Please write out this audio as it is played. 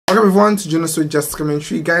Welcome everyone to Junosuede Just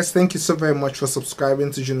Commentary. Guys, thank you so very much for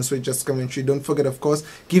subscribing to Junosuede Just Commentary. Don't forget, of course,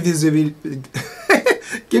 give this video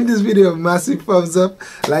give this video a massive thumbs up,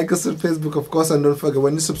 like us on Facebook, of course, and don't forget,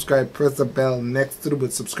 when you subscribe, press the bell next to the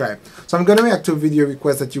word subscribe. So I'm going to react to a video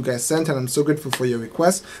request that you guys sent, and I'm so grateful for your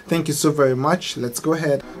request. Thank you so very much. Let's go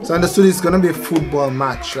ahead. So I understood it's going to be a football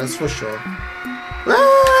match, that's for sure.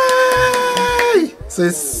 Hey! So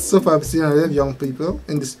it's so far I've seen a lot of young people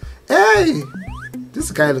in this. Hey! This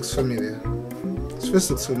guy looks familiar. His face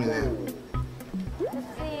looks familiar.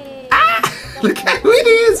 Ah! Look at who it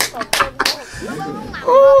is!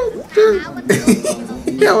 Oh, dude.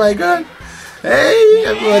 Oh my god. Hey,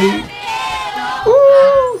 everybody.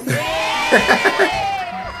 Ooh.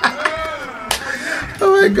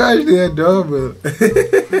 Oh my gosh, they're adorable.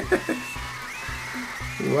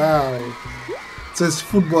 Wow. So it's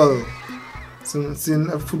football. So it's in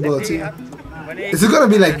a football team. Is it gonna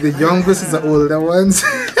be like the young versus the older ones?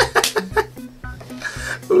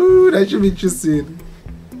 Ooh, that should be interesting.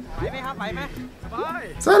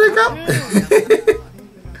 Sorry, come.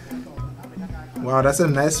 Wow, that's a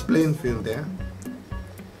nice playing field there.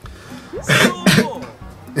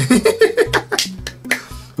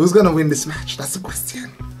 Who's gonna win this match? That's the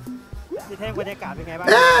question. Hey,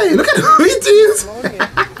 look at who it is!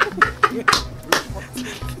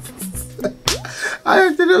 I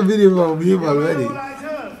have done a video from him already.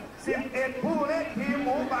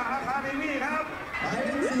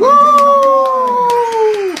 Woo!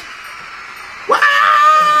 Wow!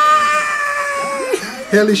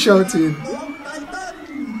 Hell shouting.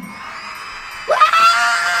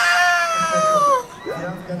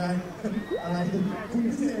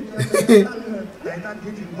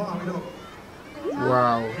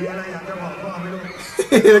 Wow.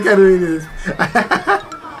 Look at who it is.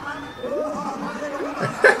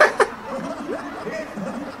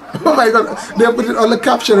 Oh my god, they put it on the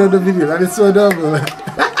caption of the video. That is so adorable.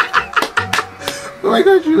 Oh my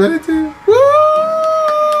god, humanity. Woo!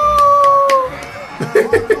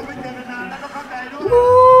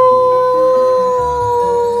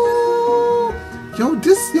 Yo,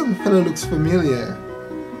 this young fellow looks familiar.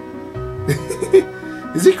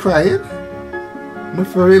 Is he crying? No,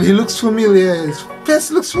 for real, he looks familiar. His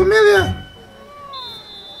face looks familiar.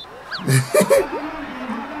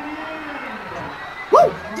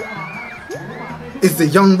 Woo! It's the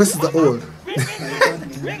young versus the old.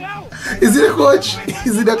 Is it a coach?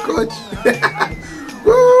 Is it a coach?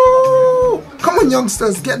 Woo! Come on,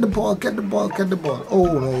 youngsters, get the ball, get the ball, get the ball. Oh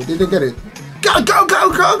no, did they get it? Go, go,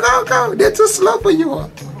 go, go, go, go! They're too slow for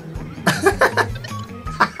you.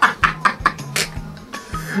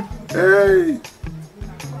 Hey!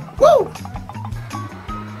 Woo!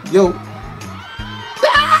 Yo!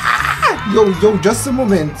 Ah! Yo, just a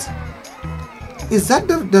moment. Is that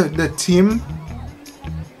the team?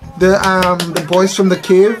 The boys from the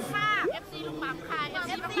cave?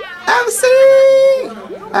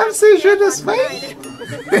 MC Junosuede.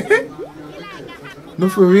 No,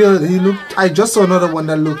 for real, he looked. I just saw another one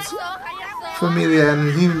that looked familiar,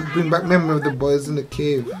 and he bring back memory of the boys in the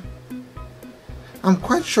cave. I'm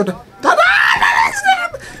quite sure that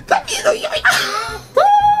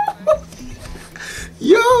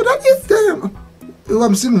yo, that is them. Oh,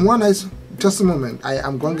 I'm seeing one eyes. Just a moment.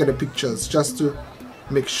 I'm going to get the pictures just to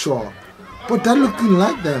make sure. But that looking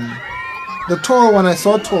like them. The tall one, I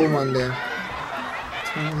saw a tall one there.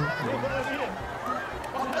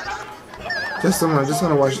 Just a moment, just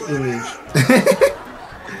gonna watch the image.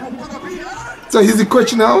 So he's the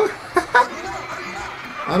coach now?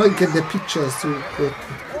 I don't get the pictures too quick.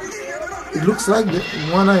 It looks like the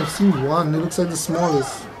one I've seen one. It looks like the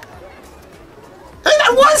smallest. Hey,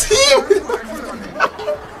 that was him!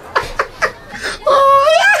 Oh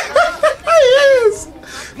yeah! Yes!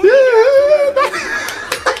 Yeah!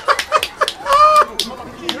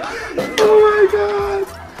 Oh my god!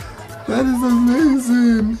 That is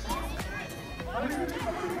amazing!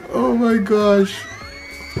 Oh my gosh!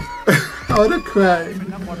 I wanna cry.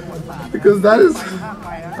 Because that is...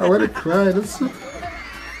 I wanna cry. That's so...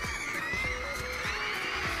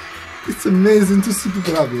 It's amazing to see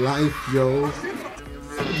people have life, yo.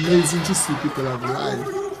 It's amazing to see people have life.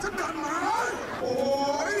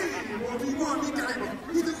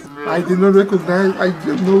 I did not recognize. I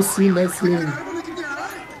did not see that scene.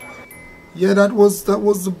 Yeah, that was the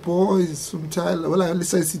boys from Thailand. Well, at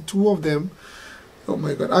least I see two of them. Oh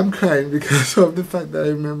my god, I'm crying because of the fact that I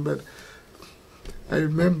remembered. I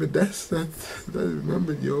remembered I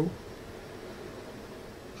remembered, yo.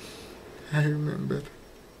 I remembered.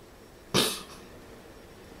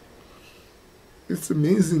 It's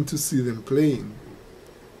amazing to see them playing.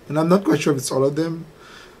 And I'm not quite sure if it's all of them,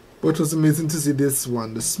 But it was amazing to see this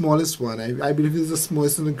one, the smallest one. I believe it's the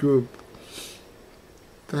smallest in the group.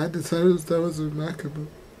 That was remarkable.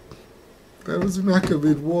 That was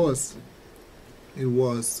remarkable. It was.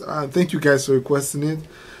 Thank you guys for requesting it.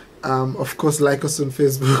 Of course, like us on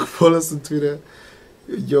Facebook, follow us on Twitter.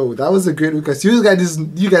 Yo, that was a great request. You guys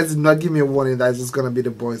did not give me a warning that it's gonna be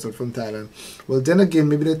the boys out from Thailand. Well, then again,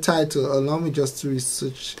 maybe the title. Allow me just to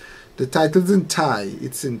research. The title's in Thai.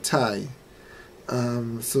 It's in Thai.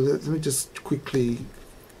 So let me just quickly.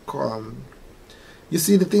 You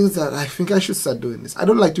see, the things that I think I should start doing this. I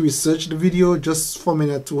don't like to research the video just for me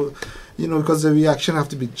to, you know, because the reaction have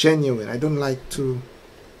to be genuine. I don't like to.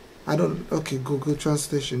 Okay, Google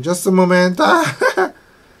Translation. Just a moment.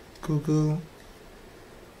 Google.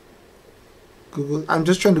 I'm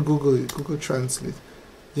just trying to Google it. Google Translate.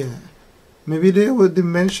 Yeah. Maybe they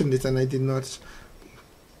mentioned it and I did not.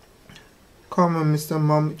 Come on, Mr.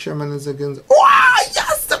 Mom. Chairman is against. Oh,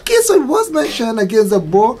 yes! Okay, so it was mentioned against the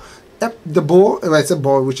Boer. Yep, the Boer. It's a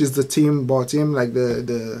Boer, which is the Boer team, like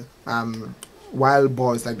the wild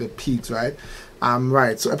boars, like the pigs, right?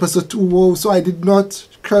 Right. So episode 2. Whoa, so I did not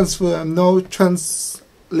transfer. I'm now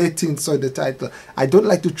translating. Sorry, the title. I don't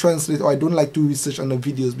like to translate, or I don't like to research on the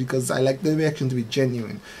videos because I like the reaction to be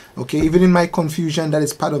genuine. Okay, even in my confusion, that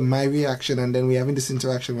is part of my reaction, and then we're having this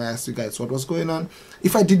interaction where I asked you guys what was going on.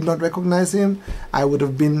 If I did not recognize him, I would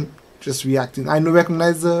have been just reacting. I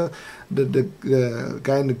recognize the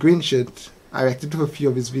guy in the green shirt. I reacted to a few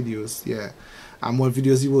of his videos. Yeah. What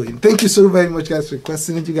videos you were in. Thank you so very much, guys, for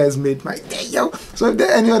requesting it. You guys made my day, yo. So if there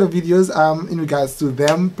are any other videos in regards to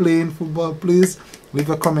them playing football, please leave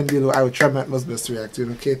a comment below. I will try my utmost best to react to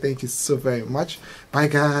it. Okay, thank you so very much. Bye,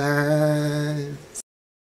 guys.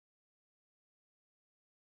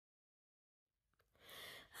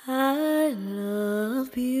 I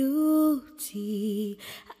love beauty,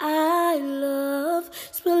 I love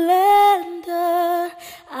splendor,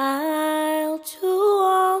 I'll do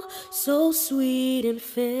all so sweet and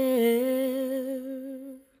fair.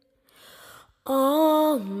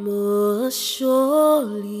 Almost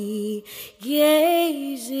surely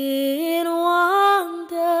gaze in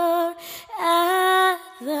wonder at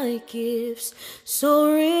thy gifts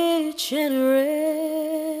so rich and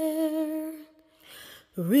rare.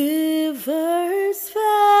 Rivers,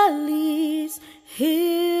 valleys,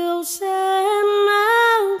 hills and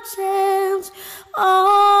mountains,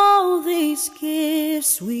 all these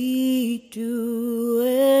gifts we do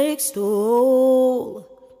extol.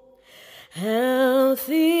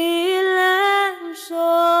 Healthy land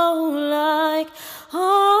so like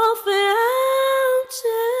all fountains,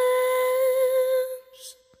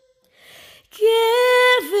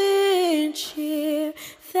 giving cheer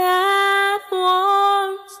that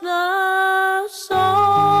warms the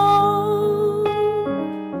soul.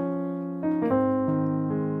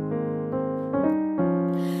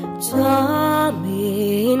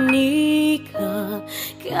 Dominica,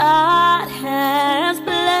 God has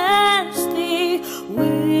blessed thee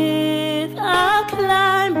with a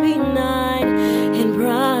clime benign and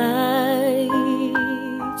bright,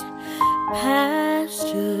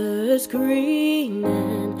 pastures green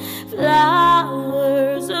and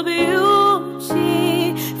flowers of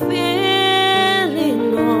beauty,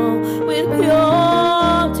 filling all with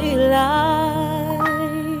pure delight,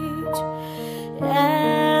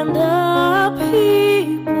 and the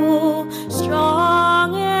people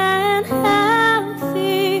strong and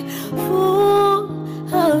healthy, full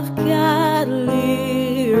of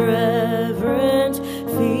godly reverent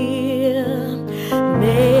fear.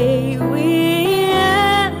 May we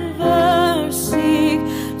ever seek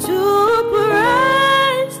to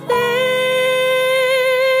praise thee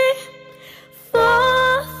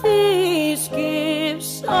for these gifts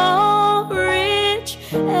so rich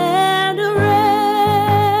and rare.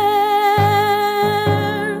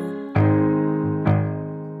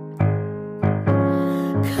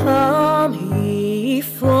 Come ye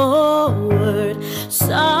forward,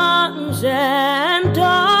 sons and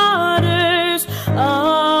daughters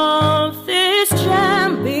of this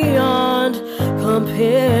gem beyond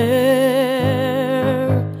compare.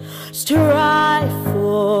 Strive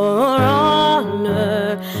for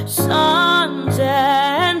honor, sons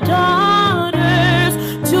and daughters.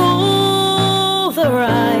 Do the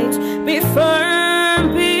right, be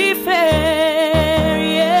firm, be fair.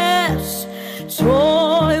 Yes,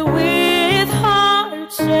 toy with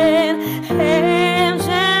hearts and hands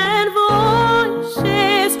and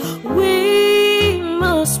voices. We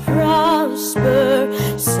must prosper.